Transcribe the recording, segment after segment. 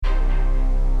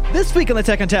This week on the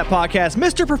Tech on Tap podcast,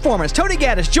 Mr. Performance, Tony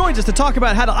Gaddis, joins us to talk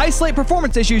about how to isolate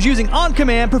performance issues using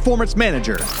On-Command Performance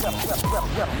Manager.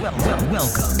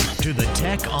 Welcome to the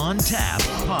Tech on Tap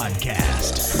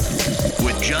podcast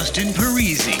with Justin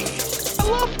Parisi. I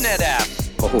love NetApp.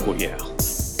 Oh, yeah.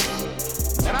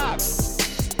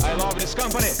 NetApp. I love this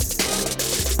company.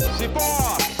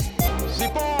 Support.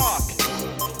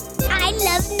 I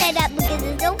love NetApp because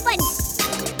it's so funny.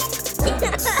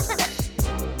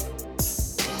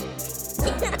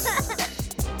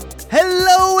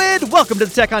 Hello and welcome to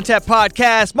the Tech on Tap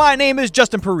podcast. My name is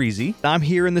Justin Parisi. I'm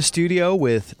here in the studio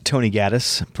with Tony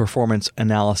Gaddis, performance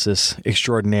analysis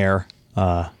extraordinaire.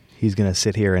 He's going to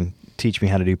sit here and teach me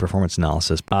how to do performance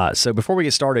analysis. So before we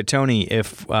get started, Tony,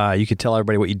 if you could tell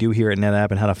everybody what you do here at NetApp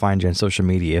and how to find you on social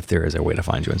media, if there is a way to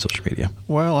find you on social media.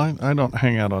 Well, I don't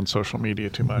hang out on social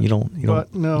media too much. You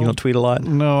don't tweet a lot?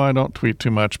 No, I don't tweet too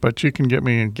much, but you can get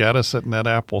me and Gaddis at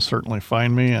NetApp will certainly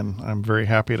find me, and I'm very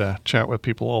happy to chat with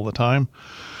people all the time.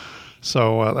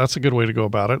 So that's a good way to go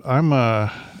about it. I've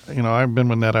been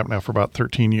with NetApp now for about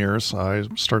 13 years. I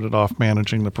started off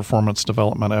managing the performance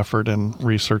development effort in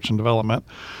research and development.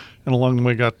 And along the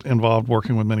way, got involved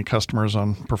working with many customers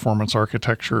on performance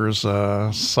architectures,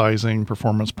 sizing,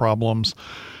 performance problems,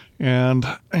 and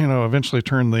eventually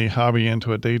turned the hobby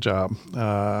into a day job.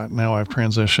 Now I've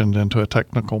transitioned into a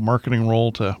technical marketing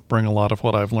role to bring a lot of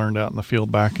what I've learned out in the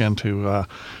field back into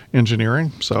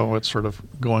engineering. So it's sort of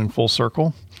going full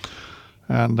circle.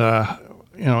 And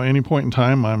any point in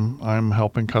time, I'm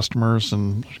helping customers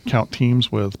and account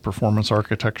teams with performance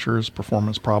architectures,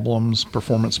 performance problems,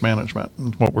 performance management.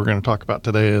 And what we're going to talk about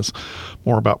today is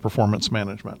more about performance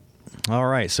management. All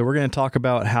right, so we're going to talk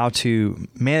about how to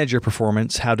manage your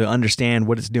performance, how to understand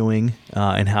what it's doing,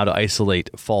 and how to isolate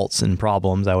faults and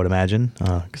problems, I would imagine,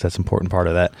 because that's an important part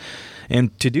of that.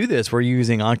 And to do this, we're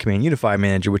using On-Command Unified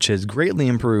Manager, which has greatly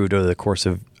improved over the course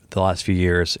of the last few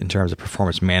years in terms of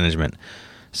performance management.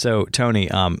 So, Tony,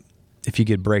 if you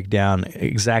could break down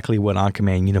exactly what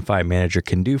On-Command Unified Manager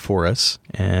can do for us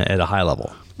at a high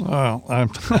level. Well,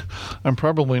 I'm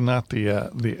probably not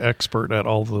the expert at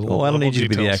all the little Well, I don't need you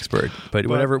details. to be the expert, but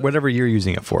whatever you're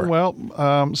using it for.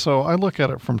 Well, so I look at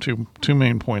it from two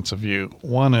main points of view.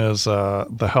 One is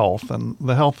the health, and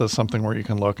the health is something where you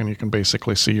can look and you can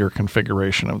basically see your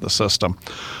configuration of the system.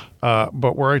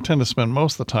 But where I tend to spend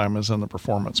most of the time is in the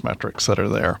performance metrics that are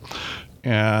there.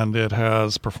 And it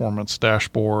has performance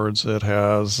dashboards. It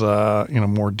has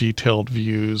more detailed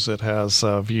views. It has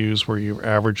views where you're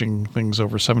averaging things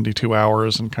over 72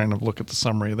 hours and kind of look at the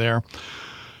summary there.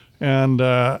 And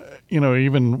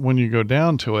even when you go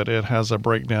down to it, it has a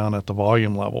breakdown at the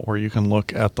volume level where you can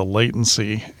look at the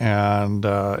latency, and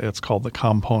it's called the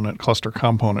cluster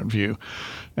component view.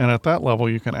 And at that level,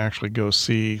 you can actually go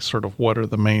see sort of what are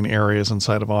the main areas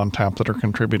inside of ONTAP that are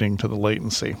contributing to the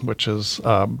latency, which has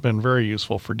been very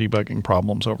useful for debugging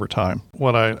problems over time.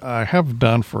 What I have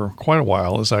done for quite a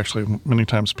while is actually many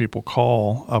times people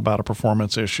call about a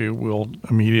performance issue, we'll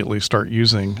immediately start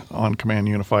using On-Command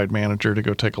Unified Manager to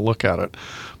go take a look at it.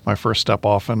 My first step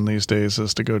often these days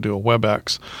is to go do a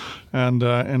WebEx. And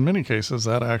in many cases,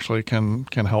 that actually can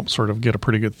help sort of get a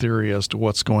pretty good theory as to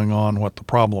what's going on, what the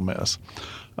problem is.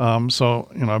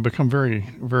 I've become very,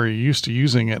 very used to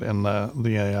using it in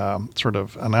the sort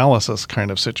of analysis kind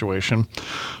of situation.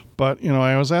 But,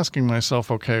 I was asking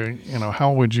myself, okay,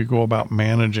 how would you go about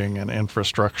managing an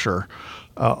infrastructure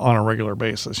on a regular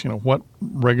basis? What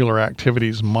regular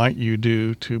activities might you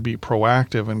do to be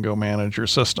proactive and go manage your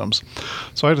systems?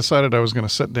 So I decided I was going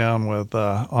to sit down with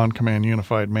On-Command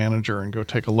Unified Manager and go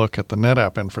take a look at the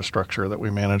NetApp infrastructure that we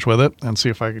manage with it and see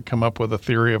if I could come up with a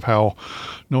theory of how,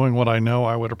 knowing what I know,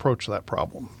 I would approach that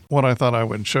problem. What I thought I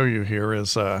would show you here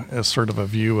is sort of a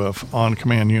view of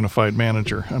On-Command Unified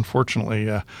Manager. Unfortunately,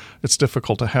 it's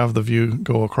difficult to have the view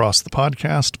go across the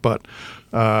podcast, but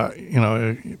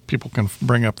people can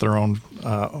bring up their own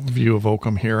view of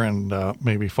Occam here and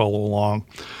maybe follow along.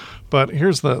 But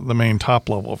here's the main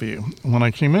top-level view. When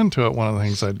I came into it, one of the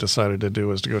things I decided to do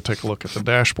was to go take a look at the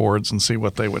dashboards and see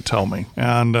what they would tell me.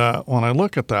 And when I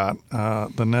look at that,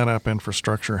 the NetApp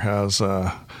infrastructure has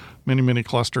many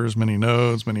clusters, many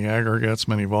nodes, many aggregates,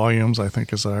 many volumes. I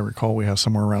think, as I recall, we have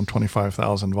somewhere around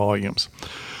 25,000 volumes.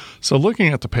 So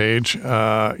looking at the page,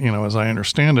 as I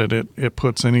understand it, it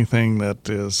puts anything that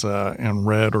is in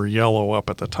red or yellow up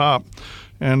at the top.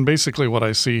 And basically what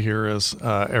I see here is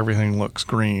everything looks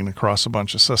green across a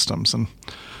bunch of systems. And,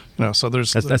 so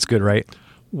there's... That's good, right?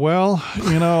 Well,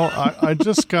 I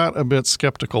just got a bit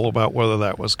skeptical about whether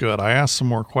that was good. I asked some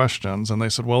more questions, and they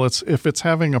said, well, if it's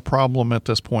having a problem at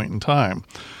this point in time.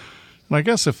 And I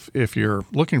guess if you're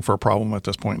looking for a problem at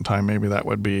this point in time, maybe that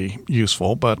would be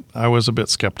useful. But I was a bit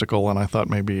skeptical, and I thought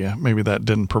maybe that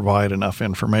didn't provide enough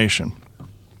information.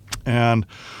 And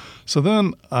so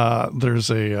then there's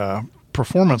a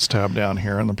performance tab down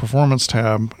here, and the performance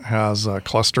tab has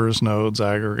clusters, nodes,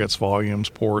 aggregates, volumes,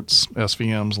 ports,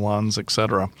 SVMs, LUNs,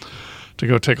 etc. to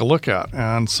go take a look at.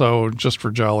 And so just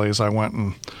for jollies, I went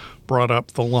and brought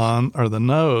up the LUN or the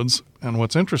nodes. And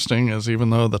what's interesting is even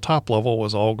though the top level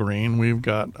was all green, we've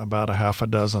got about a half a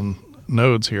dozen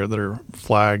nodes here that are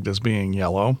flagged as being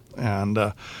yellow.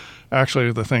 And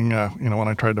actually, the thing, when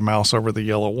I tried to mouse over the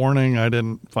yellow warning, I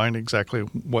didn't find exactly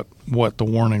what the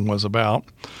warning was about.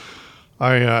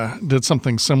 I did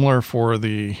something similar for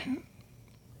the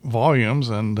volumes,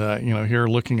 and here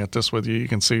looking at this with you, you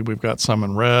can see we've got some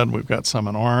in red, we've got some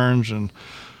in orange, and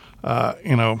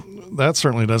that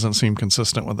certainly doesn't seem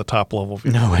consistent with the top level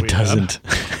view. No, it doesn't.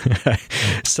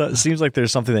 So it seems like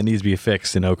there's something that needs to be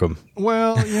fixed in Occam.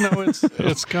 Well,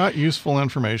 it's got useful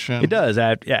information. It does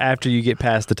after you get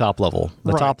past the top level.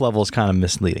 The top level is kind of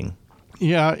misleading.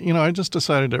 Yeah, I just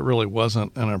decided it really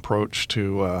wasn't an approach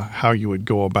to how you would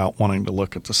go about wanting to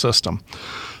look at the system.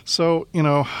 So,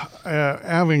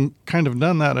 having kind of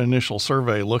done that initial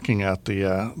survey looking at the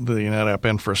NetApp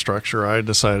infrastructure, I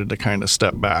decided to kind of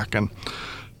step back. And,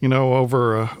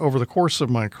 over the course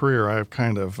of my career, I've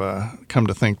kind of come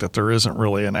to think that there isn't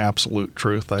really an absolute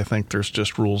truth. I think there's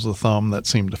just rules of thumb that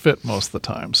seem to fit most of the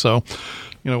time. So,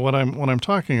 what I'm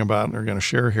talking about and are going to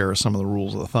share here are some of the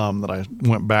rules of the thumb that I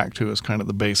went back to as kind of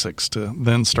the basics to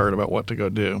then start about what to go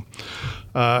do.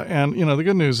 And the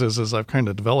good news is I've kind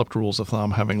of developed rules of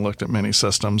thumb having looked at many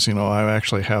systems. I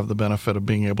actually have the benefit of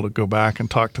being able to go back and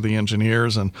talk to the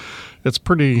engineers, and it's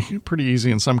pretty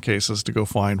easy in some cases to go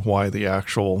find why the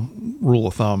actual rule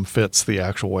of thumb fits the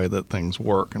actual way that things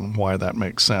work and why that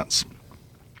makes sense.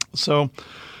 So,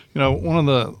 one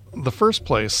of the first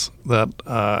place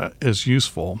that is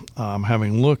useful,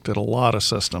 having looked at a lot of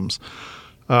systems,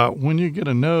 when you get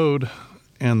a node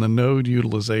and the node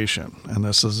utilization, and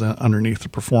this is underneath the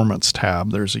performance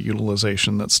tab, there's a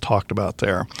utilization that's talked about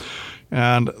there.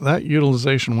 And that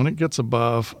utilization, when it gets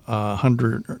above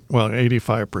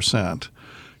 85%,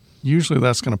 usually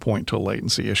that's going to point to a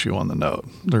latency issue on the node.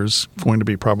 There's going to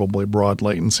be probably broad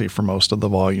latency for most of the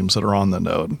volumes that are on the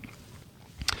node.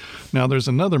 Now, there's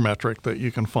another metric that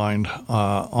you can find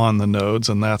on the nodes,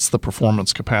 and that's the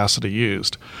performance capacity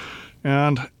used.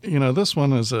 And, this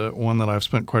one is one that I've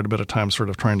spent quite a bit of time sort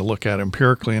of trying to look at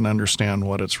empirically and understand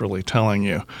what it's really telling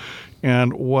you.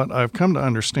 And what I've come to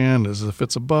understand is if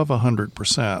it's above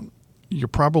 100%, you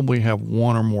probably have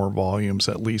one or more volumes,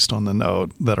 at least on the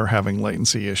node, that are having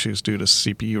latency issues due to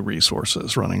CPU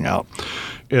resources running out.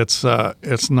 It's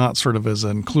not sort of as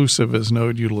inclusive as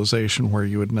node utilization, where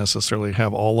you would necessarily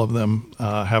have all of them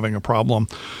having a problem.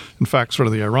 In fact, sort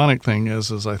of the ironic thing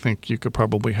is I think you could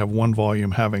probably have one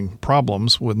volume having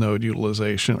problems with node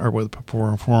utilization or with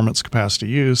performance capacity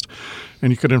used,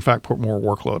 and you could in fact put more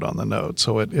workload on the node.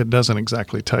 So it doesn't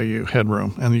exactly tell you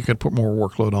headroom, and you could put more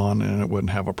workload on and it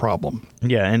wouldn't have a problem.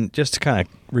 Yeah, and just to kind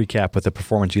of recap what the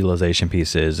performance utilization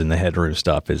piece is and the headroom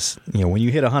stuff is, when you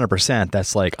hit 100%,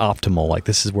 that's like optimal. Like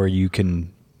this is where you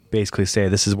can basically say,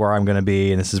 this is where I'm going to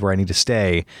be and this is where I need to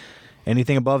stay.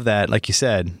 Anything above that, like you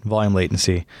said, volume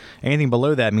latency. Anything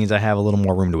below that means I have a little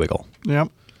more room to wiggle. Yep,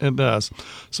 it does.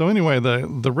 So anyway,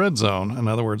 the red zone, in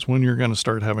other words, when you're going to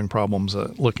start having problems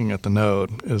looking at the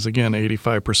node, is again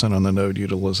 85% on the node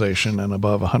utilization and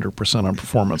above 100% on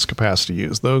performance capacity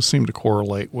use. Those seem to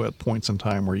correlate with points in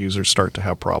time where users start to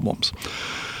have problems.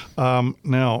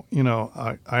 Now,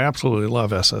 I absolutely love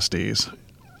SSDs.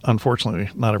 Unfortunately,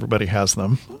 not everybody has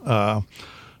them.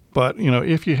 But,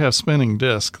 if you have spinning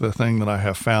disk, the thing that I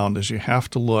have found is you have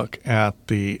to look at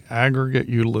the aggregate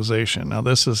utilization. Now,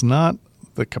 this is not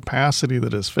the capacity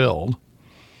that is filled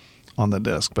on the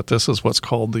disk, but this is what's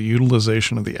called the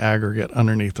utilization of the aggregate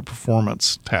underneath the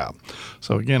performance tab.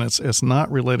 So again, it's not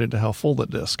related to how full the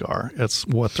disks are. It's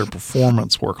what their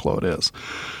performance workload is.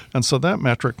 And so that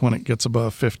metric, when it gets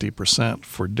above 50%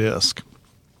 for disk,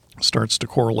 starts to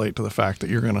correlate to the fact that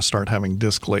you're going to start having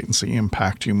disk latency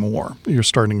impact you more. You're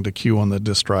starting to queue on the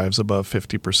disk drives above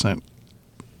 50%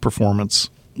 performance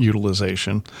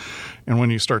utilization. And when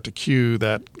you start to queue,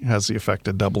 that has the effect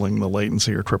of doubling the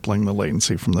latency or tripling the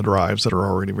latency from the drives that are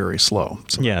already very slow.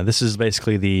 So, yeah, this is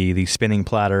basically the spinning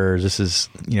platters. This is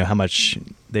how much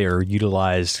they are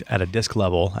utilized at a disk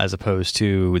level as opposed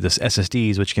to this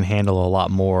SSDs, which can handle a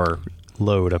lot more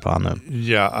load upon them.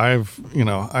 Yeah,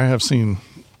 I have seen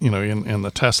in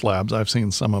the test labs, I've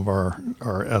seen some of our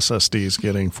SSDs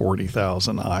getting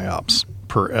 40,000 IOPS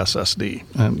per SSD.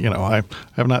 And, I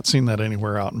have not seen that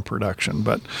anywhere out in production.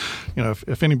 But,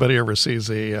 if anybody ever sees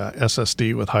a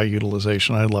SSD with high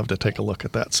utilization, I'd love to take a look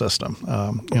at that system.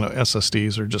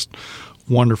 SSDs are just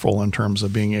wonderful in terms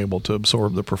of being able to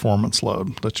absorb the performance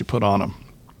load that you put on them.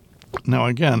 Now,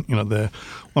 again, the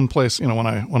one place,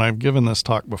 when I've given this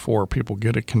talk before, people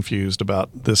get it confused about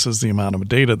this is the amount of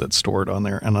data that's stored on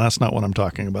there, and that's not what I'm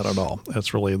talking about at all.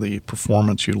 It's really the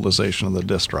performance utilization of the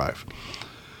disk drive.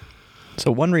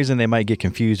 So one reason they might get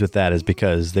confused with that is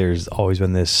because there's always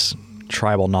been this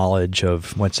tribal knowledge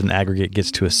of once an aggregate gets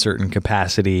to a certain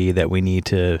capacity that we need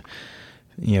to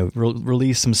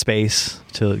release some space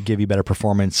to give you better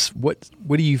performance. What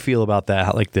do you feel about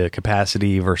that, like the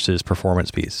capacity versus performance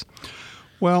piece?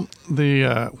 Well,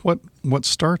 what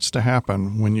starts to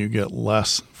happen when you get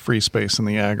less free space in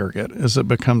the aggregate is it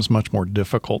becomes much more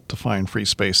difficult to find free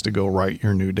space to go write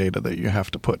your new data that you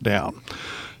have to put down.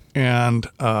 And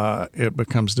it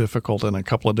becomes difficult in a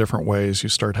couple of different ways. You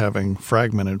start having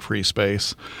fragmented free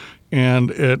space.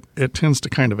 And it tends to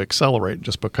kind of accelerate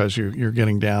just because you're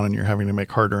getting down and you're having to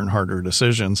make harder and harder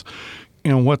decisions.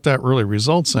 And what that really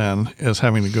results in is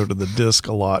having to go to the disk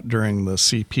a lot during the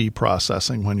CP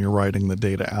processing when you're writing the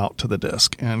data out to the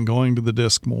disk. And going to the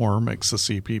disk more makes the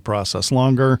CP process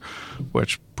longer,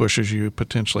 which pushes you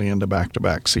potentially into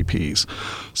back-to-back CPs.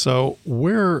 So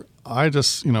where I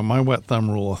just, my wet thumb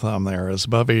rule of thumb there is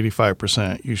above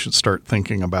 85%, you should start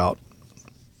thinking about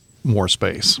more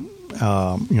space.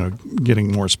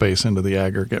 Getting more space into the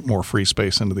aggregate, more free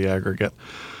space into the aggregate.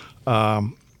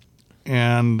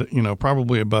 And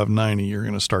probably above 90, you're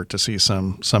going to start to see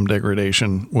some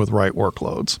degradation with write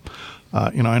workloads.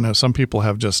 I know some people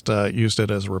have just used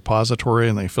it as a repository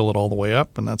and they fill it all the way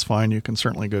up, and that's fine. You can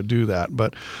certainly go do that.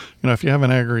 But, if you have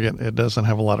an aggregate, it doesn't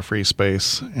have a lot of free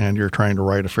space and you're trying to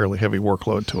write a fairly heavy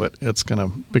workload to it, it's going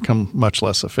to become much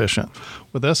less efficient.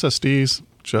 With SSDs,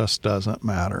 just doesn't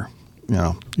matter.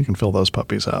 You can fill those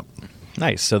puppies up.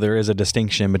 Nice. So there is a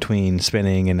distinction between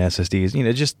spinning and SSDs.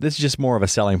 This is just more of a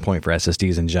selling point for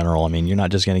SSDs in general. I mean, you're not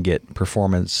just going to get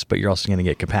performance, but you're also going to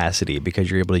get capacity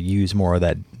because you're able to use more of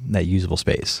that usable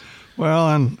space. Well,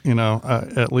 and,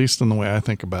 at least in the way I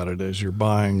think about it is you're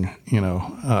buying,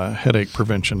 headache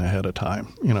prevention ahead of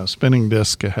time. Spinning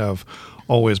disks have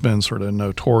always been sort of a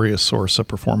notorious source of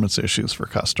performance issues for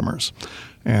customers.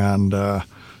 And,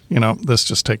 this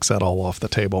just takes that all off the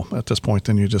table at this point.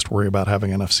 Then you just worry about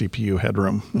having enough CPU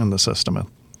headroom in the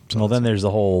system. Well, then there's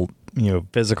the whole,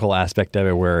 physical aspect of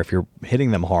it where if you're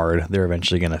hitting them hard, they're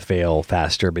eventually going to fail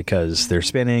faster because they're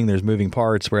spinning, there's moving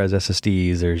parts, whereas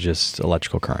SSDs, there's just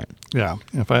electrical current. Yeah.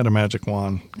 If I had a magic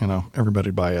wand,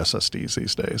 everybody'd buy SSDs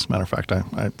these days. Matter of fact,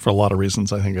 I for a lot of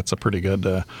reasons, I think it's a pretty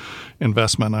good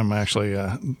investment. I'm actually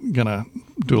going to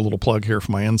do a little plug here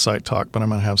for my Insight talk, but I'm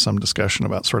going to have some discussion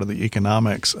about sort of the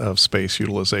economics of space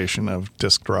utilization of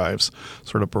disk drives,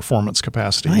 sort of performance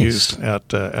capacity used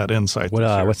at Insight.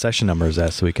 What session number is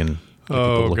that so we can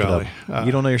look golly. It up?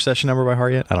 You don't know your session number by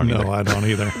heart yet? I don't either. No, I don't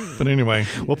either. But anyway.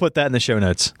 We'll put that in the show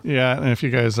notes. Yeah, and if you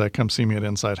guys come see me at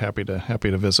Insight, happy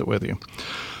to visit with you.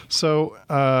 So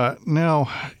now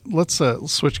let's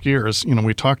switch gears.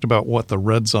 We talked about what the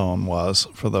red zone was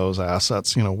for those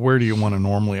assets. Where do you want to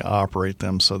normally operate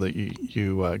them so that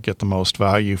you get the most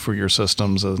value for your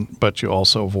systems, but you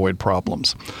also avoid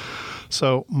problems.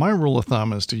 So my rule of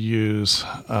thumb is to use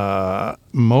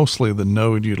mostly the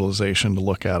node utilization to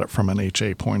look at it from an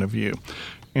HA point of view.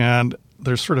 And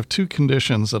there's sort of two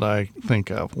conditions that I think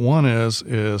of. One is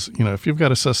if you've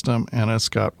got a system and it's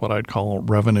got what I'd call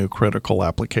revenue critical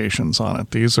applications on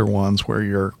it. These are ones where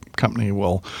your company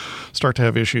will start to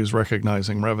have issues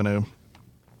recognizing revenue.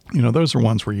 Those are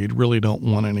ones where you really don't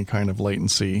want any kind of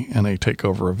latency in a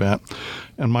takeover event.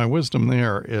 And my wisdom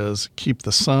there is keep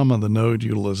the sum of the node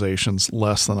utilizations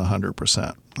less than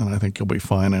 100%. And I think you'll be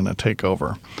fine in a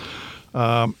takeover.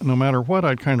 No matter what,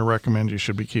 I'd kind of recommend you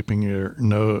should be keeping your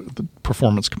the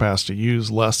performance capacity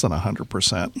used less than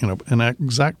 100%. An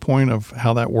exact point of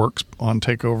how that works on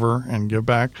takeover and give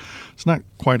back, it's not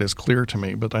quite as clear to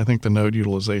me, but I think the node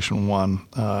utilization one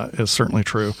is certainly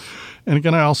true. And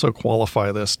again, I also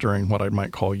qualify this during what I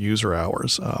might call user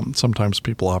hours. Sometimes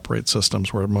people operate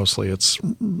systems where mostly it's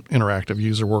interactive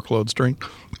user workloads during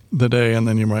the day, and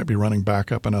then you might be running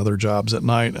backup and other jobs at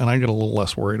night. And I get a little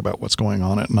less worried about what's going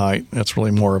on at night. It's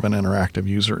really more of an interactive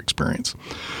user experience.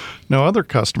 Now, other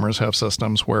customers have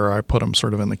systems where I put them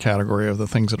sort of in the category of the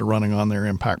things that are running on there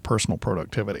impact personal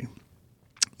productivity.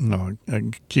 A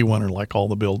key one are like all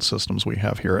the build systems we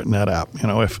have here at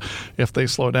NetApp. If they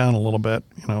slow down a little bit,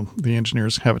 the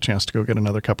engineers have a chance to go get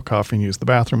another cup of coffee and use the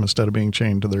bathroom instead of being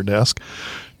chained to their desk.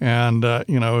 And,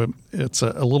 it's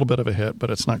a little bit of a hit, but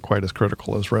it's not quite as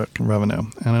critical as revenue.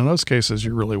 And in those cases,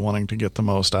 you're really wanting to get the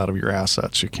most out of your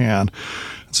assets you can.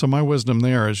 So my wisdom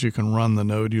there is you can run the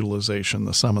node utilization,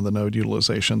 the sum of the node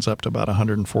utilizations up to about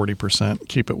 140%,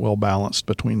 keep it well balanced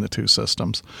between the two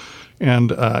systems.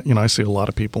 And, I see a lot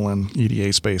of people in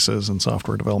EDA spaces and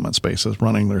software development spaces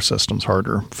running their systems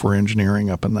harder for engineering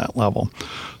up in that level.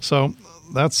 So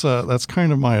that's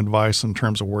kind of my advice in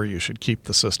terms of where you should keep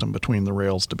the system between the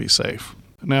rails to be safe.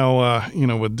 Now,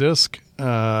 with disk,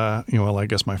 I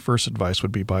guess my first advice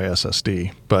would be buy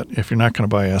SSD. But if you're not going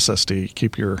to buy SSD,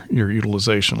 keep your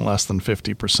utilization less than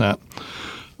 50%.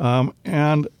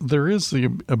 And there is the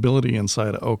ability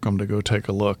inside of Occam to go take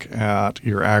a look at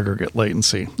your aggregate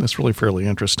latency. It's really fairly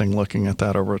interesting looking at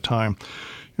that over time.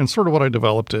 And sort of what I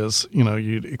developed is,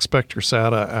 you'd expect your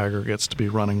SATA aggregates to be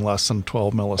running less than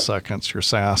 12 milliseconds, your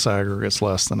SAS aggregates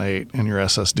less than 8, and your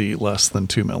SSD less than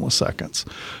 2 milliseconds.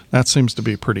 That seems to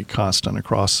be pretty constant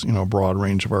across, a broad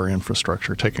range of our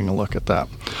infrastructure, taking a look at that.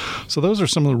 So those are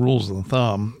some of the rules of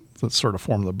thumb that sort of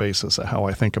form the basis of how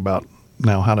I think about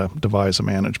now how to devise a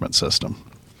management system.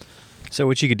 So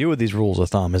what you could do with these rules of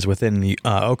thumb is within the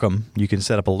Occam, you can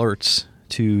set up alerts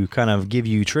to kind of give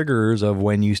you triggers of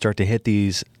when you start to hit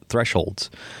these thresholds.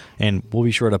 And we'll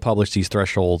be sure to publish these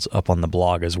thresholds up on the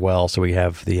blog as well, so we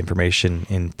have the information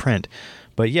in print.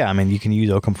 But yeah, you can use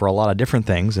Occam for a lot of different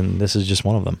things, and this is just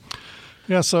one of them.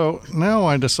 Yeah, so now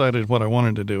I decided what I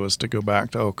wanted to do is to go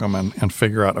back to Occam and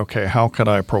figure out, okay, how could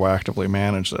I proactively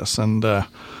manage this? And,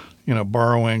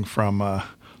 borrowing from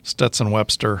Stetson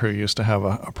Webster, who used to have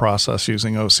a process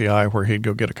using OCI where he'd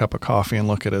go get a cup of coffee and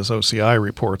look at his OCI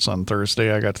reports on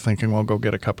Thursday, I got to thinking, well, go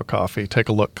get a cup of coffee, take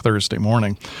a look Thursday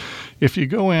morning. If you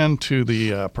go into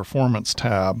the Performance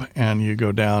tab and you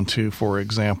go down to, for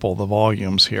example, the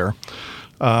volumes here,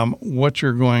 what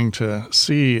you're going to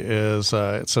see is,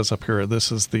 it says up here,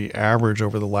 this is the average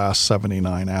over the last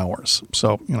 79 hours.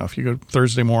 So, if you go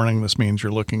Thursday morning, this means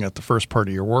you're looking at the first part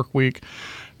of your work week.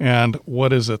 And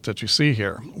what is it that you see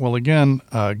here? Well, again,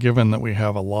 given that we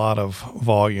have a lot of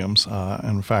volumes,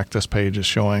 in fact, this page is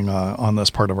showing on this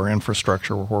part of our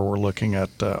infrastructure where we're looking at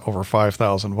over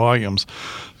 5,000 volumes.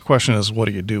 The question is, what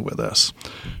do you do with this?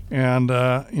 And,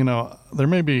 there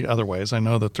may be other ways. I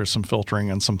know that there's some filtering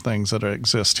and some things that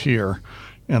exist here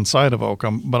inside of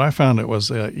Occam, but I found it was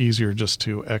easier just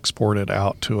to export it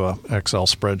out to a Excel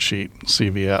spreadsheet,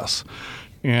 CVS.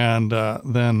 And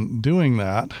then doing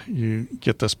that, you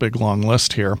get this big long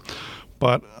list here.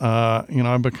 But,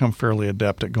 I've become fairly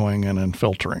adept at going in and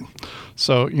filtering.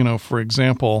 So, for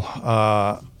example,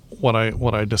 what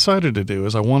I decided to do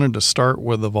is I wanted to start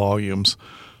with the volumes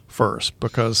first,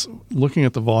 because looking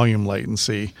at the volume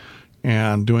latency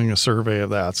and doing a survey of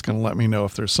that's going to let me know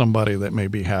if there's somebody that may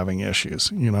be having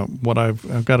issues. What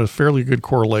I've got a fairly good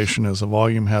correlation is the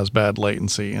volume has bad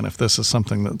latency, and if this is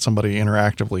something that somebody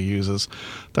interactively uses,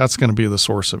 that's going to be the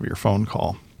source of your phone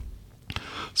call.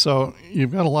 So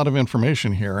you've got a lot of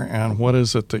information here, and what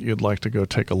is it that you'd like to go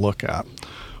take a look at?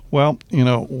 Well,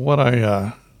 what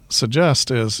I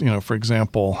suggest is, for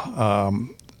example,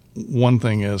 one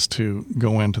thing is to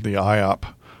go into the IOP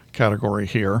category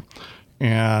here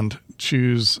and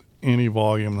choose any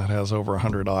volume that has over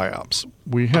 100 IOPS.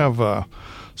 We have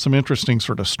some interesting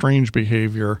sort of strange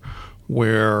behavior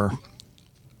where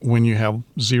when you have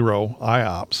 0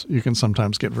 IOPS, you can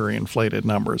sometimes get very inflated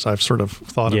numbers. I've sort of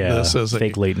thought of this as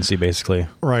fake latency, basically.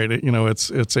 Right.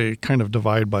 It's a kind of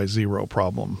divide by 0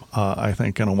 problem, I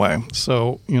think, in a way.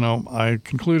 So, I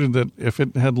concluded that if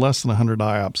it had less than 100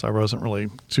 IOPS, I wasn't really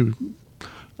too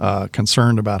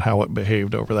concerned about how it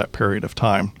behaved over that period of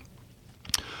time.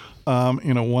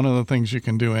 One of the things you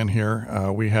can do in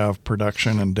here, we have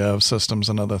production and dev systems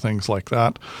and other things like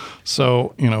that.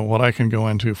 So, what I can go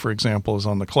into, for example, is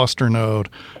on the cluster node,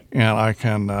 and I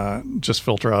can just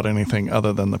filter out anything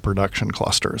other than the production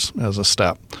clusters as a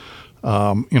step.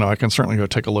 I can certainly go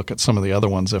take a look at some of the other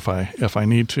ones if I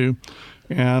need to.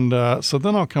 And so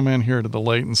then I'll come in here to the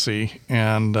latency,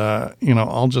 and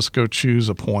I'll just go choose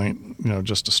a point,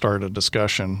 just to start a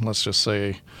discussion. Let's just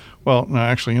say, well, no,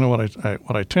 actually,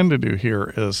 what I tend to do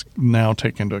here is now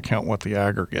take into account what the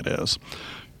aggregate is.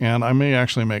 And I may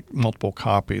actually make multiple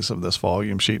copies of this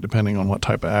volume sheet depending on what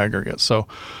type of aggregate. So,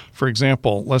 for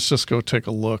example, let's just go take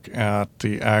a look at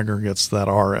the aggregates that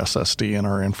are SSD in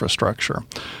our infrastructure.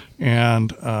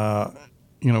 And,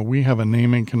 we have a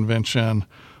naming convention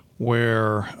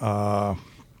where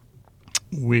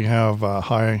we have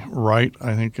high right,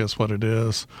 I think is what it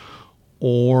is,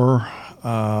 or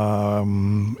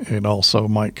it also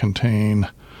might contain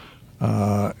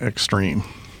extreme.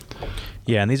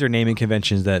 Yeah, and these are naming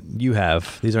conventions that you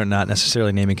have. These are not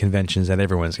necessarily naming conventions that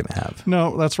everyone's going to have.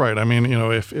 No, that's right. I mean,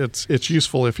 if it's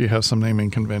useful if you have some naming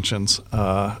conventions,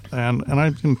 and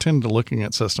I tend to looking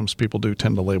at systems, people do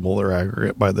tend to label their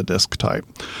aggregate by the disk type.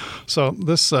 So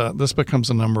this becomes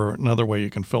another way you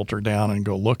can filter down and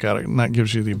go look at it, and that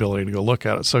gives you the ability to go look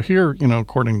at it. So here,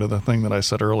 according to the thing that I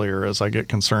said earlier, is I get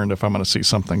concerned if I'm going to see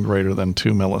something greater than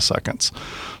 2 milliseconds.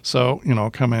 So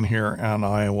come in here and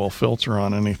I will filter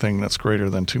on anything that's greater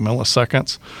than 2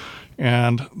 milliseconds.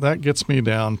 And that gets me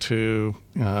down to,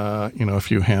 a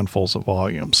few handfuls of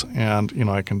volumes. And,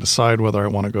 I can decide whether I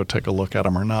want to go take a look at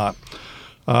them or not.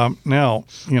 Now,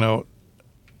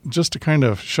 just to kind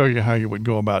of show you how you would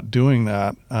go about doing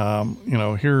that,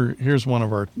 here's one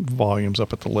of our volumes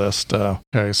up at the list.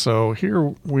 Okay, so here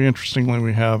we have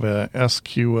a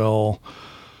SQL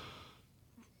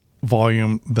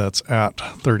volume that's at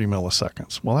 30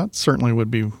 milliseconds. Well, that certainly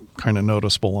would be kind of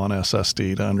noticeable on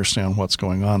SSD to understand what's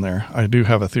going on there. I do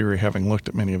have a theory, having looked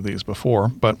at many of these before,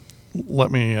 but let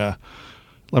me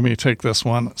take this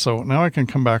one. So now I can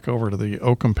come back over to the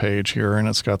Occam page here, and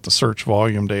it's got the search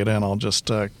volume data, and I'll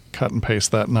just cut and paste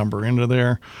that number into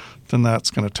there. Then that's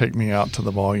going to take me out to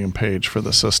the volume page for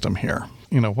the system here.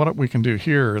 What we can do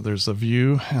here, there's a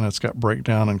view, and it's got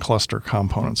breakdown and cluster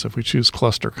components. If we choose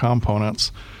cluster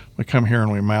components, we come here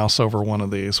and we mouse over one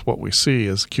of these. What we see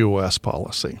is QoS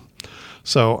policy.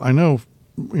 So I know,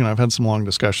 I've had some long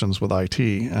discussions with IT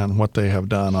and what they have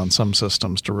done on some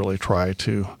systems to really try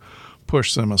to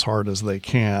push them as hard as they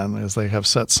can, as they have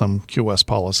set some QoS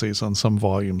policies on some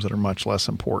volumes that are much less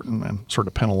important and sort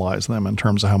of penalize them in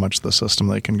terms of how much of the system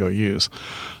they can go use.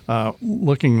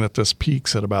 Looking at this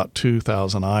peaks at about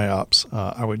 2,000 IOPS,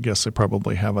 I would guess they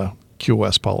probably have a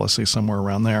QoS policy somewhere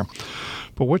around there.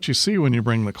 But what you see when you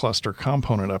bring the cluster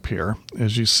component up here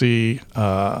is you see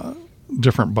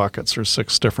different buckets. There's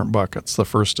 6 different buckets. The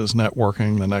first is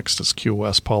networking. The next is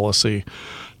QoS policy,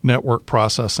 network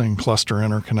processing, cluster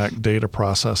interconnect, data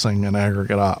processing, and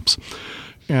aggregate ops.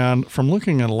 And from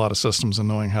looking at a lot of systems and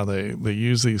knowing how they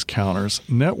use these counters,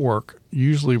 network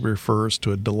usually refers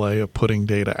to a delay of putting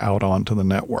data out onto the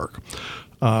network.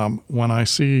 When I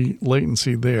see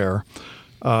latency there,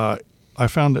 I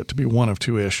found it to be one of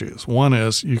 2 issues. One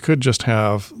is you could just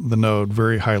have the node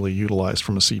very highly utilized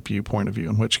from a CPU point of view,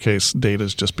 in which case data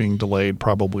is just being delayed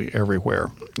probably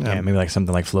everywhere. Yeah, maybe like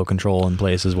something like flow control in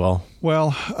place as well.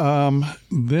 Well,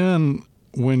 then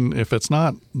if it's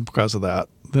not because of that,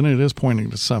 then it is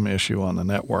pointing to some issue on the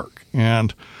network.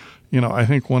 And, I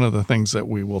think one of the things that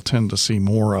we will tend to see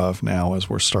more of now as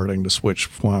we're starting to switch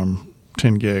from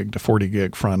 10 gig to 40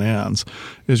 gig front ends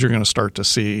is you're going to start to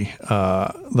see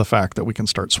the fact that we can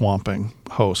start swamping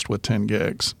host with 10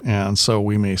 gigs. And so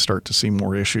we may start to see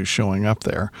more issues showing up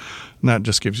there. And that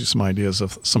just gives you some ideas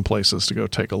of some places to go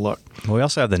take a look. Well, we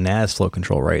also have the NAS flow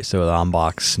control, right? So the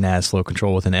on-box NAS flow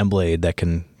control with an M-Blade that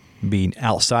can be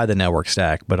outside the network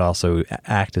stack, but also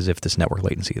act as if there's network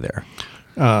latency there.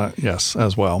 Yes,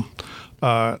 as well.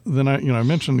 Then I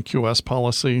mentioned the QoS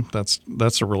policy.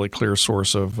 That's a really clear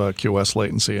source of QoS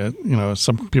latency.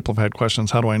 Some people have had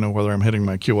questions. How do I know whether I'm hitting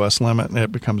my QoS limit? And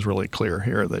it becomes really clear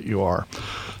here that you are.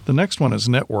 The next one is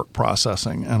network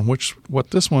processing, and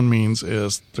what this one means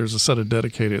is there's a set of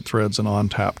dedicated threads and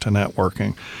ONTAP to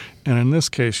networking, and in this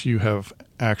case you have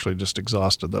actually just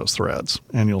exhausted those threads,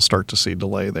 and you'll start to see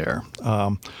delay there.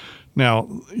 Now,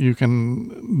 you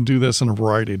can do this in a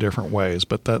variety of different ways,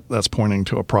 but that's pointing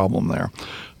to a problem there.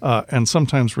 And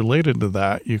sometimes related to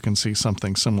that, you can see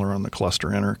something similar on the cluster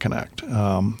interconnect.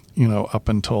 Up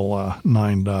until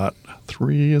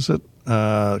 9.3, is it?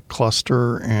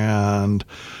 Cluster and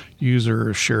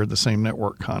user shared the same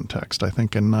network context. I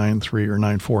think in 9.3 or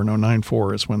 9.4. No,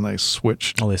 9.4 is when they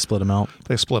switched. Oh, they split them out?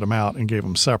 They split them out and gave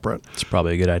them separate. It's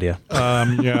probably a good idea.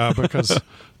 Yeah, because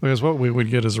what we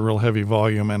would get is a real heavy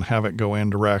volume and have it go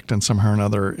indirect, and somehow or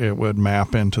another it would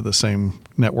map into the same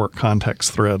network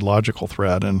context thread, logical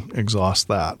thread, and exhaust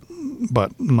that.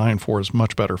 But 9.4 is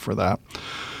much better for that.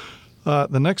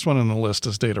 The next one on the list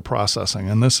is data processing,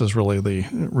 and this is really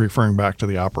referring back to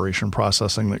the operation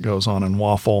processing that goes on in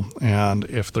Waffle. And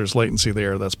if there's latency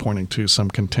there, that's pointing to some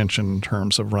contention in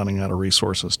terms of running out of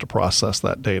resources to process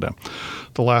that data.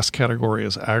 The last category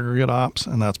is aggregate ops,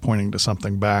 and that's pointing to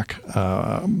something back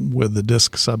with the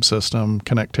disk subsystem,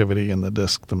 connectivity, and the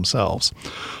disk themselves.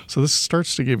 So this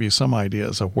starts to give you some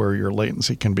ideas of where your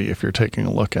latency can be if you're taking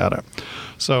a look at it.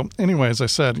 So anyway, as I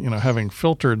said, having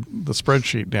filtered the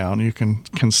spreadsheet down, you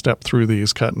can step through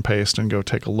these, cut and paste, and go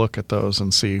take a look at those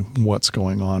and see what's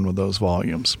going on with those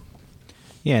volumes.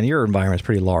 Yeah, and your environment's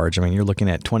pretty large. I mean, you're looking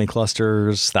at 20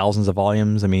 clusters, thousands of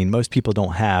volumes. I mean, most people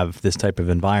don't have this type of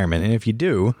environment. And if you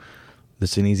do,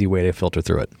 It's an easy way to filter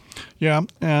through it. Yeah,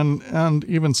 and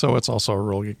even so, it's also a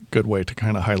really good way to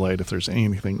kind of highlight if there's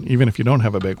anything, even if you don't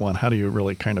have a big one, how do you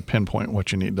really kind of pinpoint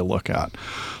what you need to look at?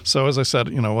 So as I said,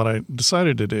 what I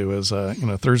decided to do is,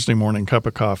 Thursday morning cup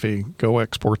of coffee, go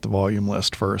export the volume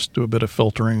list first, do a bit of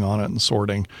filtering on it and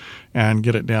sorting, and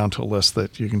get it down to a list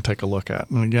that you can take a look at.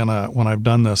 And again, when I've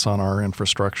done this on our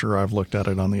infrastructure, I've looked at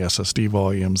it on the SSD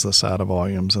volumes, the SATA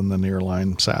volumes, and the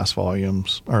nearline SAS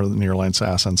volumes, or the nearline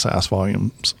SAS and SAS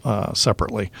volumes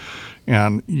separately,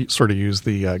 and sort of use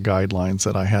the guidelines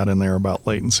that I had in there about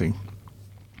latency.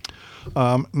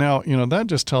 Now, that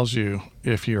just tells you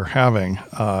if you're having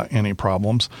any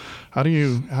problems. How do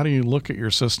you look at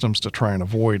your systems to try and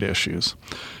avoid issues?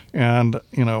 And,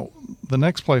 the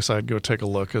next place I'd go take a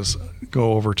look is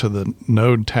go over to the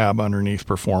node tab underneath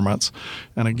performance.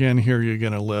 And again, here you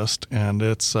get a list, and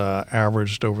it's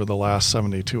averaged over the last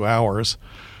 72 hours.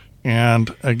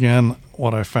 And again,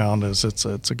 what I found is it's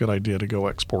a good idea to go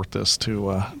export this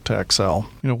to Excel.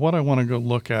 What I want to go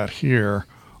look at here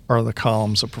are the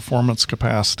columns of performance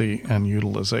capacity and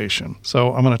utilization.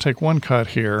 So I'm going to take one cut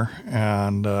here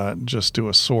and just do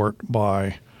a sort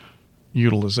by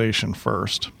utilization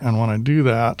first. And when I do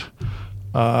that,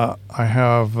 I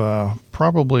have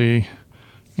probably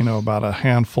about a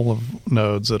handful of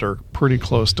nodes that are pretty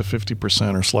close to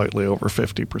 50% or slightly over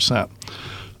 50%.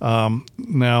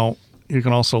 Now, you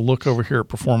can also look over here at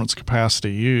performance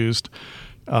capacity used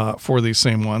for these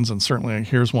same ones, and certainly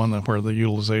here's one where the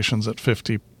utilization's at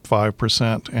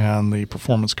 55% and the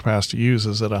performance capacity used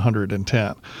is at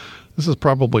 110. This has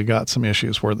probably got some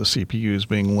issues where the CPU is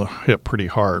being hit pretty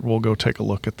hard. We'll go take a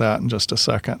look at that in just a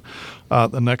second.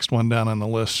 The next one down on the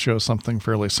list shows something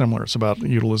fairly similar. It's about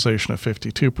utilization of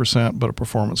 52%, but a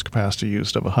performance capacity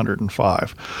used of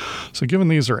 105. So given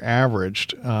these are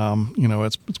averaged,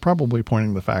 it's probably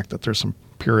pointing to the fact that there's some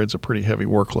periods of pretty heavy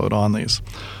workload on these.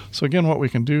 So again, what we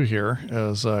can do here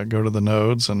is go to the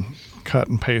nodes and cut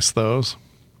and paste those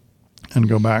and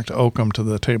go back to Occam to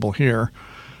the table here,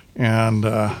 and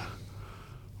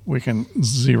we can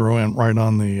zero in right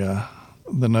on the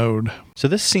node. So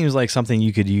this seems like something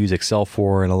you could use Excel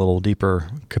for in a little deeper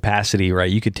capacity, right?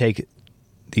 You could take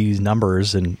these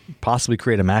numbers and possibly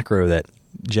create a macro that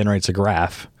generates a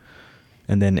graph.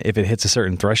 And then if it hits a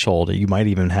certain threshold, you might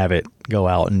even have it go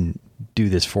out and do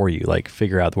this for you, like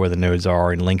figure out where the nodes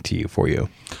are and link to you for you.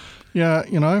 Yeah,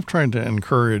 I've tried to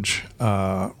encourage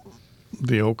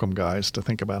the Occam guys to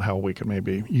think about how we could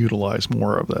maybe utilize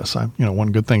more of this.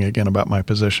 One good thing again about my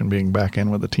position being back in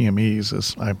with the TMEs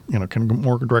is I can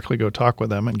more directly go talk with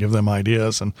them and give them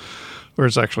ideas, and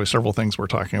there's actually several things we're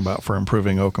talking about for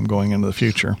improving Occam going into the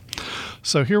future.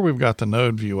 So here we've got the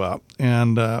node view up,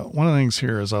 and one of the things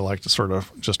here is I like to sort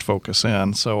of just focus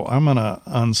in. So I'm going to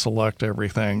unselect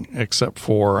everything except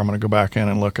for I'm going to go back in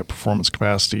and look at performance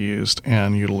capacity used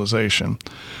and utilization.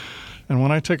 And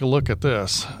when I take a look at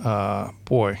this,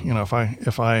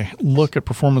 if I look at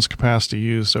performance capacity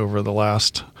used over the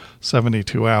last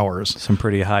 72 hours, some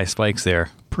pretty high spikes there.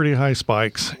 Pretty high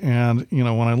spikes. And,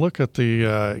 when I look at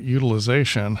the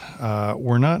utilization,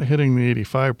 we're not hitting the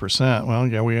 85%. Well,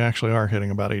 yeah, we actually are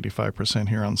hitting about 85%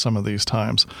 here on some of these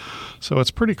times. So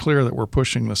it's pretty clear that we're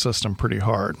pushing the system pretty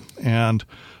hard. And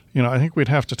I think we'd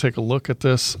have to take a look at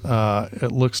this.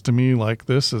 It looks to me like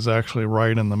this is actually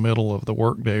right in the middle of the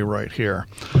workday right here.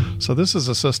 So this is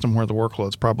a system where the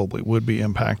workloads probably would be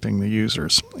impacting the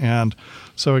users. And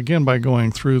so again, by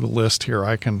going through the list here,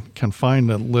 I can find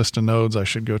a list of nodes I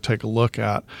should go take a look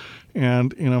at.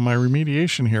 And, my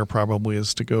remediation here probably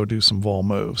is to go do some vol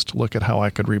moves to look at how I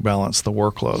could rebalance the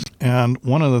workload. And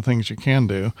one of the things you can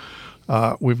do,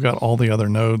 we've got all the other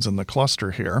nodes in the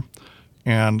cluster here.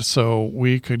 And so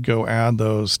we could go add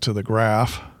those to the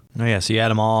graph. Oh, yeah. So you add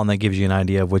them all, and that gives you an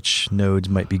idea of which nodes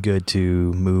might be good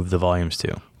to move the volumes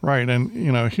to. Right. And,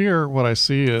 here what I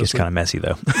see is... It's kind of messy,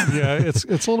 though. Yeah, it's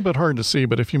a little bit hard to see,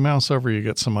 but if you mouse over, you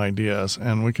get some ideas.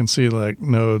 And we can see like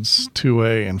nodes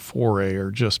 2A and 4A are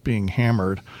just being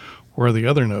hammered, where the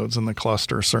other nodes in the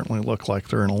cluster certainly look like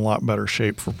they're in a lot better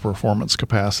shape for performance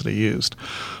capacity used.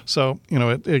 So,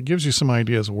 it gives you some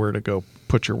ideas of where to go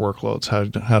put your workloads,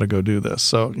 how to go do this.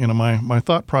 So, my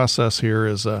thought process here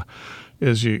is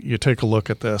you take a look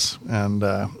at this, and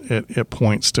it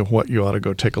points to what you ought to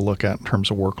go take a look at in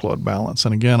terms of workload balance.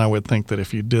 And again, I would think that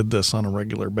if you did this on a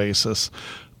regular basis,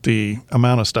 the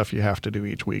amount of stuff you have to do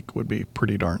each week would be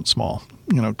pretty darn small.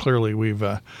 Clearly we've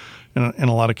in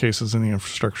a lot of cases in the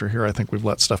infrastructure here, I think we've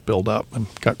let stuff build up and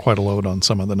got quite a load on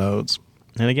some of the nodes.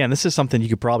 And again, this is something you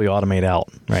could probably automate out,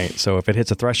 right? So if it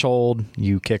hits a threshold,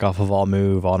 you kick off a vol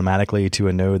move automatically to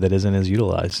a node that isn't as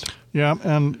utilized. Yeah,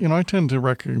 and I tend to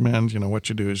recommend what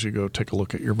you do is you go take a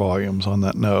look at your volumes on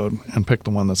that node and pick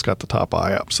the one that's got the top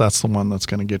IOPS. That's the one that's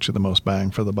going to get you the most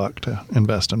bang for the buck to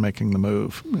invest in making the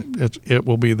move. It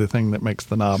will be the thing that makes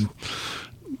the knob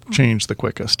change the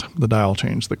quickest, the dial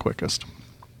change the quickest.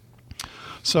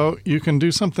 So you can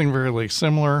do something very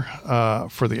similar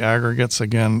for the aggregates.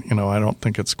 Again, I don't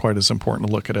think it's quite as important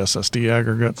to look at SSD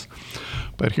aggregates,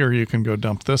 but here you can go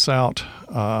dump this out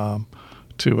to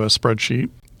a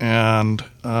spreadsheet. And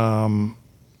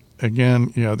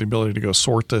again, the ability to go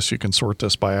sort this. You can sort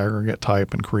this by aggregate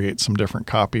type and create some different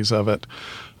copies of it.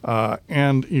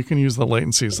 And you can use the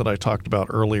latencies that I talked about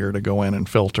earlier to go in and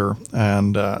filter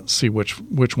and see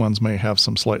which ones may have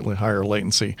some slightly higher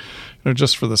latency.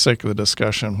 Just for the sake of the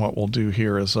discussion, what we'll do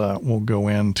here is we'll go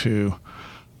into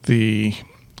the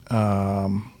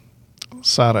SATA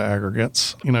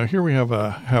aggregates. Here we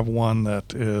have one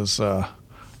that is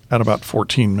at about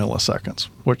 14 milliseconds,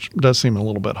 which does seem a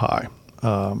little bit high.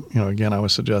 Again, I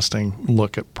was suggesting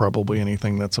look at probably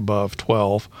anything that's above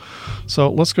 12. So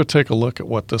let's go take a look at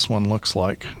what this one looks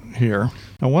like here.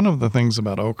 Now, one of the things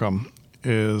about Occam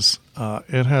is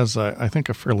it has, I think,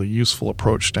 a fairly useful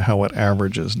approach to how it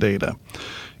averages data.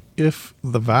 If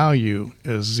the value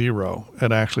is 0,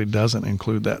 it actually doesn't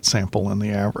include that sample in the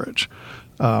average.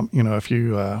 If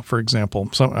you, for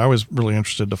example, I was really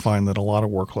interested to find that a lot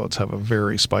of workloads have a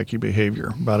very spiky behavior.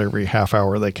 About every half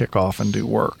hour they kick off and do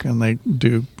work, and they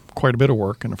do quite a bit of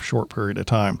work in a short period of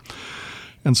time.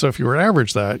 And so if you were to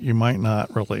average that, you might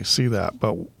not really see that,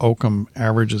 but Occam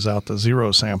averages out the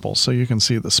 0 samples, so you can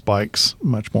see the spikes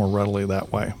much more readily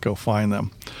that way. Go find them.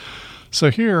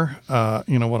 So here,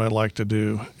 what I'd like to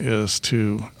do is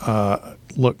to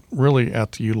look really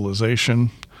at the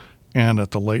utilization and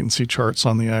at the latency charts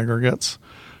on the aggregates.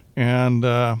 And,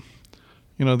 the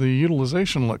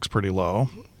utilization looks pretty low,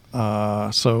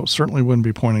 so certainly wouldn't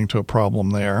be pointing to a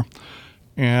problem there.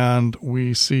 And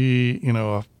we see,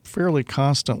 a fairly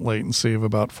constant latency of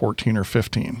about 14 or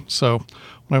 15. So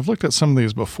when I've looked at some of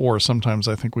these before, sometimes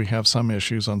I think we have some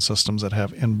issues on systems that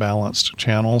have imbalanced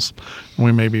channels. And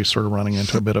we may be sort of running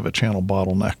into a bit of a channel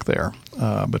bottleneck there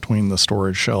between the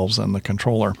storage shelves and the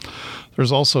controller.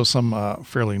 There's also some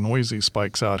fairly noisy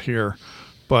spikes out here,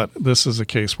 but this is a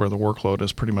case where the workload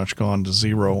has pretty much gone to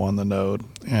 0 on the node,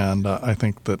 and I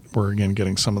think that we're, again,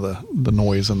 getting some of the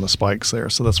noise and the spikes there,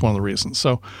 so that's one of the reasons.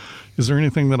 So is there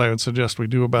anything that I would suggest we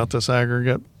do about this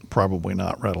aggregate? Probably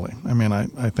not readily. I mean,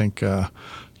 I think,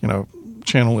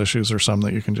 channel issues are some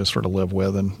that you can just sort of live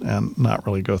with and not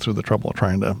really go through the trouble of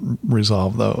trying to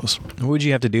resolve those. What would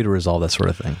you have to do to resolve that sort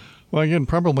of thing? Well, you'd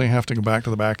probably have to go back to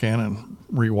the back end and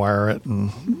rewire it and,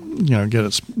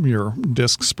 get your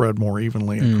disk spread more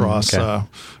evenly across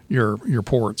your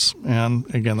ports.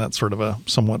 And again, that's sort of a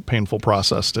somewhat painful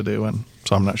process to do. And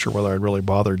so I'm not sure whether I'd really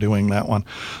bother doing that one.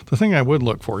 The thing I would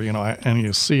look for, and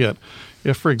you see it,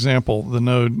 if, for example,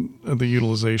 the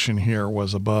utilization here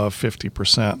was above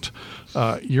 50%,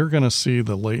 you're going to see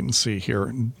the latency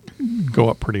here go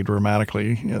up pretty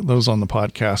dramatically. Those on the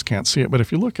podcast can't see it, but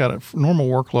if you look at it for normal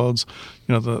workloads,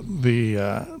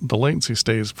 the latency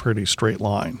stays pretty straight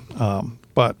line.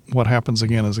 But what happens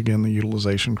again is the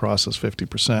utilization crosses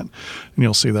 50%, and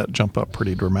you'll see that jump up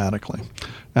pretty dramatically.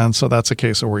 And so that's a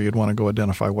case of where you'd want to go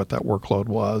identify what that workload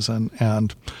was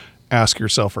and ask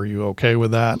yourself, are you okay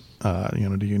with that?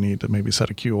 Do you need to maybe set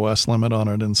a QoS limit on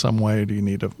it in some way? Do you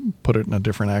need to put it in a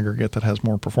different aggregate that has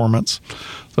more performance?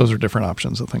 Those are different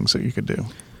options of things that you could do.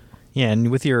 Yeah,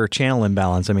 and with your channel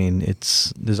imbalance, I mean,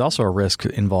 there's also a risk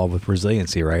involved with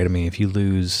resiliency, right? I mean, if you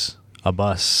lose a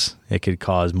bus, it could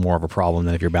cause more of a problem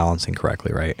than if you're balancing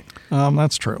correctly, right?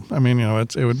 That's true. I mean,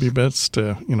 it would be best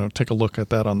to, take a look at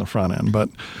that on the front end. But,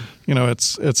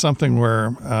 it's something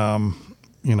where,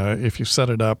 if you set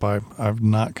it up, I've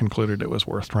not concluded it was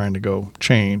worth trying to go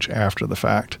change after the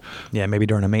fact. Yeah, maybe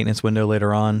during a maintenance window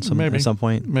later on, at some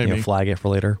point, maybe flag it for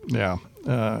later. Yeah,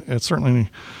 it's certainly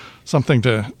something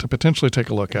to potentially take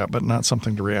a look at, but not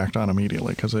something to react on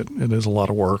immediately because it is a lot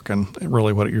of work, and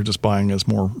really what you're just buying is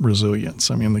more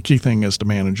resilience. I mean, the key thing is to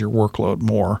manage your workload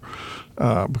more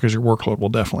because your workload will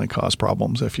definitely cause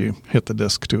problems if you hit the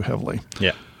disk too heavily.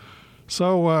 Yeah.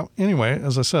 So anyway,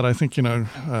 as I said, I think, kind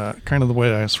of the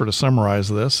way I sort of summarize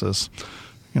this is,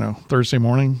 Thursday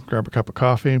morning, grab a cup of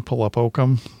coffee, pull up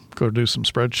Occam, go do some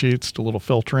spreadsheets, do a little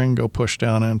filtering, go push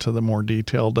down into the more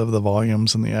detailed of the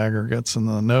volumes and the aggregates and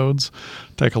the nodes,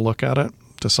 take a look at it,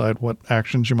 decide what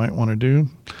actions you might want to do,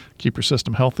 keep your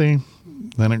system healthy,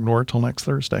 then ignore it till next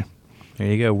Thursday. There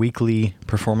you go. Weekly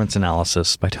performance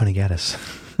analysis by Tony Gaddis.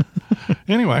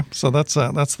 Anyway, so that's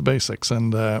the basics,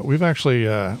 and we've actually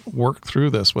worked through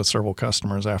this with several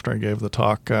customers after I gave the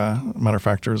talk. Matter of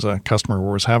fact, there's a customer who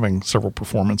was having several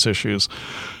performance issues,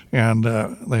 and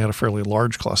they had a fairly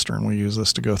large cluster, and we used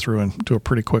this to go through and do a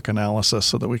pretty quick analysis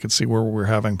so that we could see where we were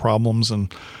having problems,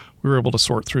 and we were able to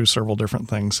sort through several different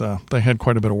things. They had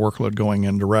quite a bit of workload going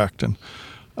in direct, and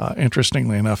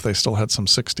interestingly enough, they still had some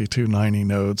 6290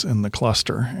 nodes in the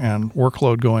cluster, and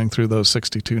workload going through those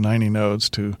 6290 nodes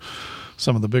to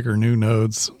some of the bigger new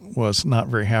nodes was not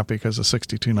very happy because the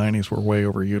 6290s were way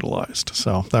overutilized.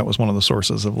 So that was one of the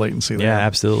sources of latency there. Yeah,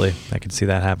 absolutely. I can see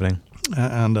that happening.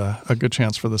 And a good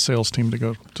chance for the sales team to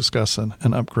go discuss an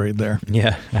upgrade there.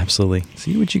 Yeah, absolutely.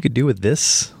 See what you could do with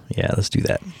this? Yeah, let's do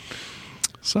that.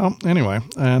 So anyway,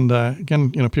 and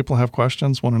again, people have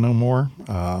questions, want to know more.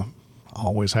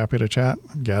 Always happy to chat.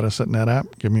 Get us at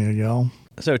NetApp. Give me a yell.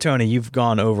 So, Tony, you've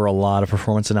gone over a lot of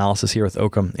performance analysis here with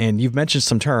Occam, and you've mentioned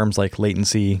some terms like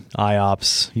latency,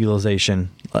 IOPS, utilization.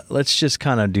 Let's just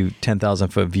kind of do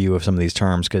 10,000-foot view of some of these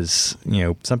terms because,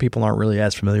 some people aren't really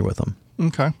as familiar with them.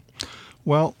 Okay.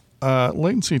 Well,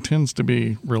 latency tends to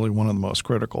be really one of the most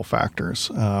critical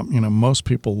factors. Most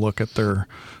people look at their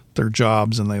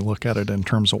jobs and they look at it in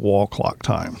terms of wall clock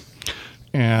time.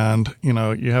 And,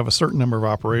 you have a certain number of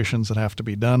operations that have to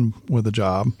be done with a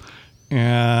job.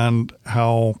 And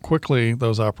how quickly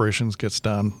those operations gets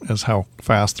done is how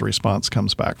fast the response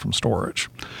comes back from storage.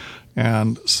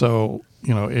 And so,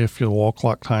 if your wall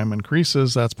clock time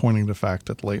increases, that's pointing to the fact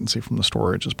that the latency from the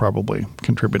storage is probably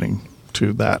contributing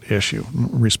to that issue.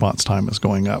 Response time is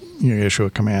going up. You issue a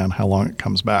command, how long it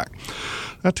comes back.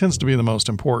 That tends to be the most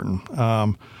important.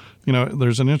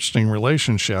 There's an interesting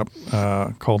relationship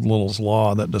called Little's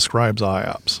Law that describes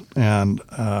IOPS.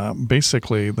 And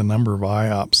basically, the number of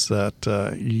IOPS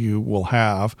that you will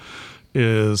have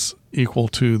is equal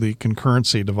to the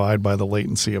concurrency divided by the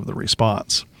latency of the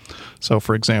response. So,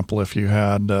 for example, if you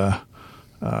had,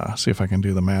 see if I can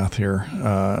do the math here,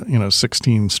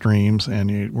 16 streams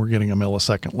and we're getting a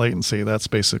millisecond latency, that's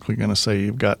basically going to say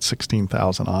you've got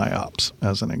 16,000 IOPS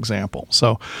as an example.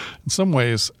 So, in some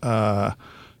ways, the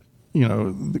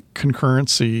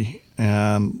concurrency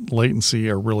and latency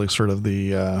are really sort of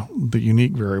the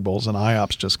unique variables, and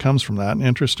IOPS just comes from that. And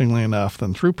interestingly enough,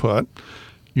 then throughput,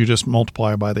 you just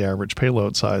multiply by the average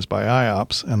payload size by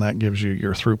IOPS, and that gives you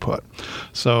your throughput.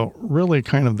 So really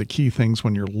kind of the key things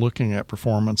when you're looking at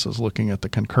performance is looking at the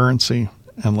concurrency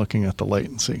and looking at the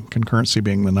latency. Concurrency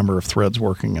being the number of threads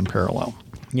working in parallel.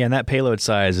 Yeah, and that payload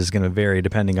size is going to vary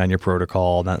depending on your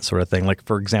protocol and that sort of thing. Like,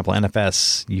 for example,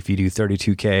 NFS, if you do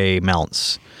 32K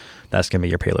mounts, that's going to be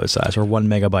your payload size, or 1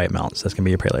 megabyte mounts, that's going to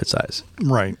be your payload size.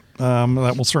 Right.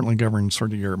 That will certainly govern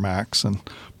sort of your max, and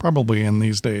probably in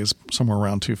these days, somewhere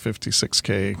around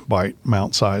 256K byte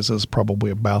mount size is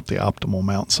probably about the optimal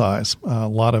mount size. A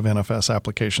lot of NFS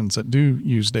applications that do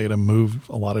use data move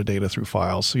a lot of data through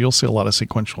files, so you'll see a lot of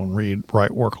sequential and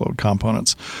read-write workload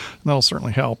components, and that'll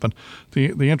certainly help. And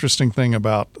the interesting thing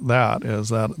about that is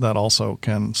that also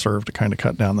can serve to kind of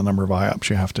cut down the number of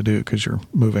IOPS you have to do because you're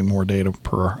moving more data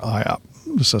per IOP.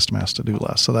 The system has to do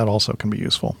less, so that also can be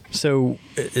useful. So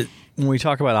when we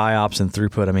talk about IOPS and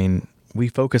throughput, I mean, we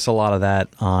focus a lot of that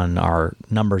on our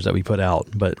numbers that we put out,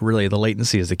 but really the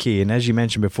latency is the key. And as you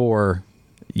mentioned before,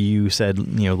 you said,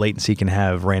 latency can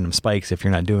have random spikes if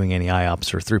you're not doing any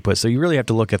IOPS or throughput. So you really have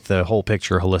to look at the whole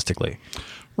picture holistically.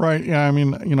 Right. Yeah. I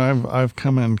mean, I've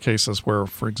come in cases where,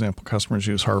 for example, customers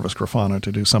use Harvest Grafana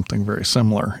to do something very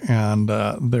similar, and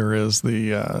there is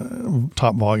the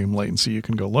top volume latency you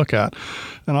can go look at,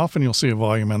 and often you'll see a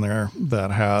volume in there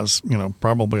that has,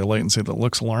 probably a latency that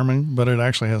looks alarming, but it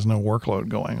actually has no workload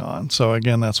going on. So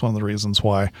again, that's one of the reasons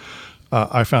why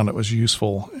I found it was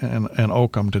useful in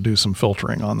Occam to do some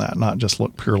filtering on that, not just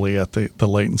look purely at the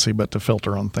latency, but to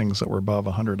filter on things that were above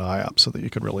 100 IOPS so that you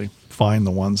could really find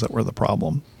the ones that were the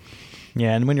problem.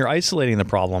 Yeah, and when you're isolating the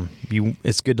problem,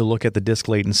 it's good to look at the disk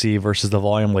latency versus the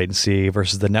volume latency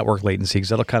versus the network latency, because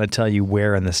that'll kind of tell you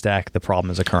where in the stack the problem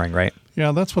is occurring, right?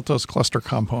 Yeah, that's what those cluster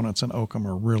components in Occam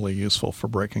are really useful for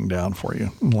breaking down for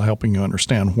you, helping you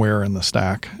understand where in the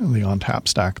stack, the ONTAP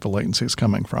stack, the latency is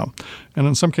coming from. And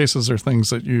in some cases, there are things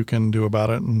that you can do about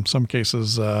it. In some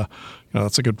cases,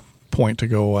 that's a good point to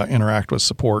go interact with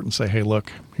support and say, hey,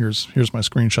 look, here's my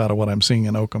screenshot of what I'm seeing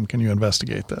in Occam. Can you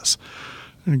investigate this?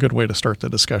 And a good way to start the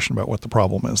discussion about what the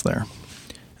problem is there.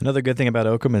 Another good thing about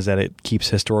Occam is that it keeps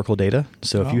historical data.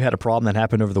 So if you had a problem that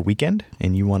happened over the weekend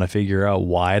and you want to figure out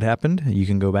why it happened, you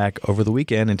can go back over the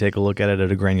weekend and take a look at it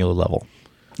at a granular level.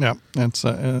 Yeah,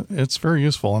 it's very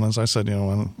useful, and as I said,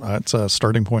 it's a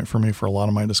starting point for me for a lot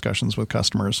of my discussions with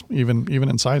customers, even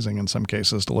in sizing in some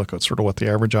cases, to look at sort of what the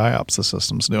average IOPS the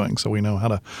system's doing, so we know how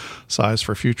to size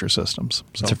for future systems.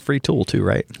 So It's a free tool too,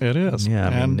 right? it is. Yeah, I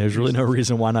mean, and there's really no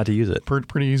reason why not to use it.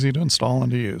 pretty easy to install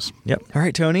and to use. Yep. All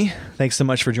right, Tony, thanks so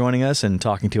much for joining us and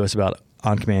talking to us about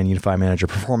OnCommand Unify Manager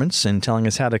performance and telling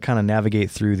us how to kind of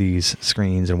navigate through these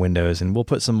screens and windows. And we'll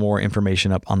put some more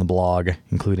information up on the blog,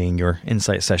 including your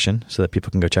insight session, so that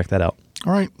people can go check that out.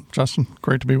 All right, Justin,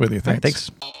 great to be with you. All right, Thanks.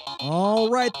 All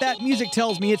right, that music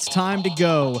tells me it's time to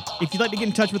go. If you'd like to get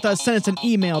in touch with us, send us an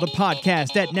email to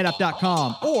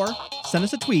podcast@netapp.com or send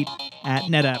us a tweet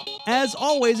 @netapp. As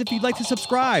always, if you'd like to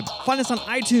subscribe, find us on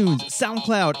iTunes,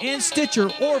 SoundCloud, and Stitcher,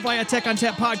 or via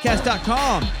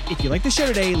TechOnTapPodcast.com. If you like the show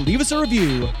today, leave us a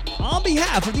review. On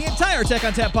behalf of the entire Tech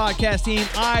on Tap podcast team,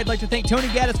 I'd like to thank Tony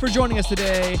Gaddis for joining us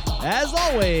today. As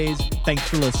always, thanks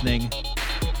for listening.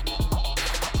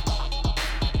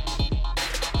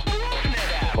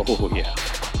 Oh, yeah.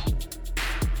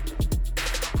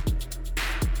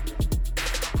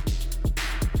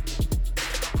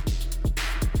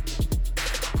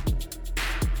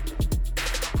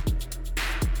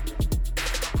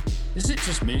 Is it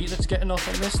just me that's getting off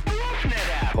on this?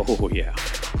 Oh, yeah.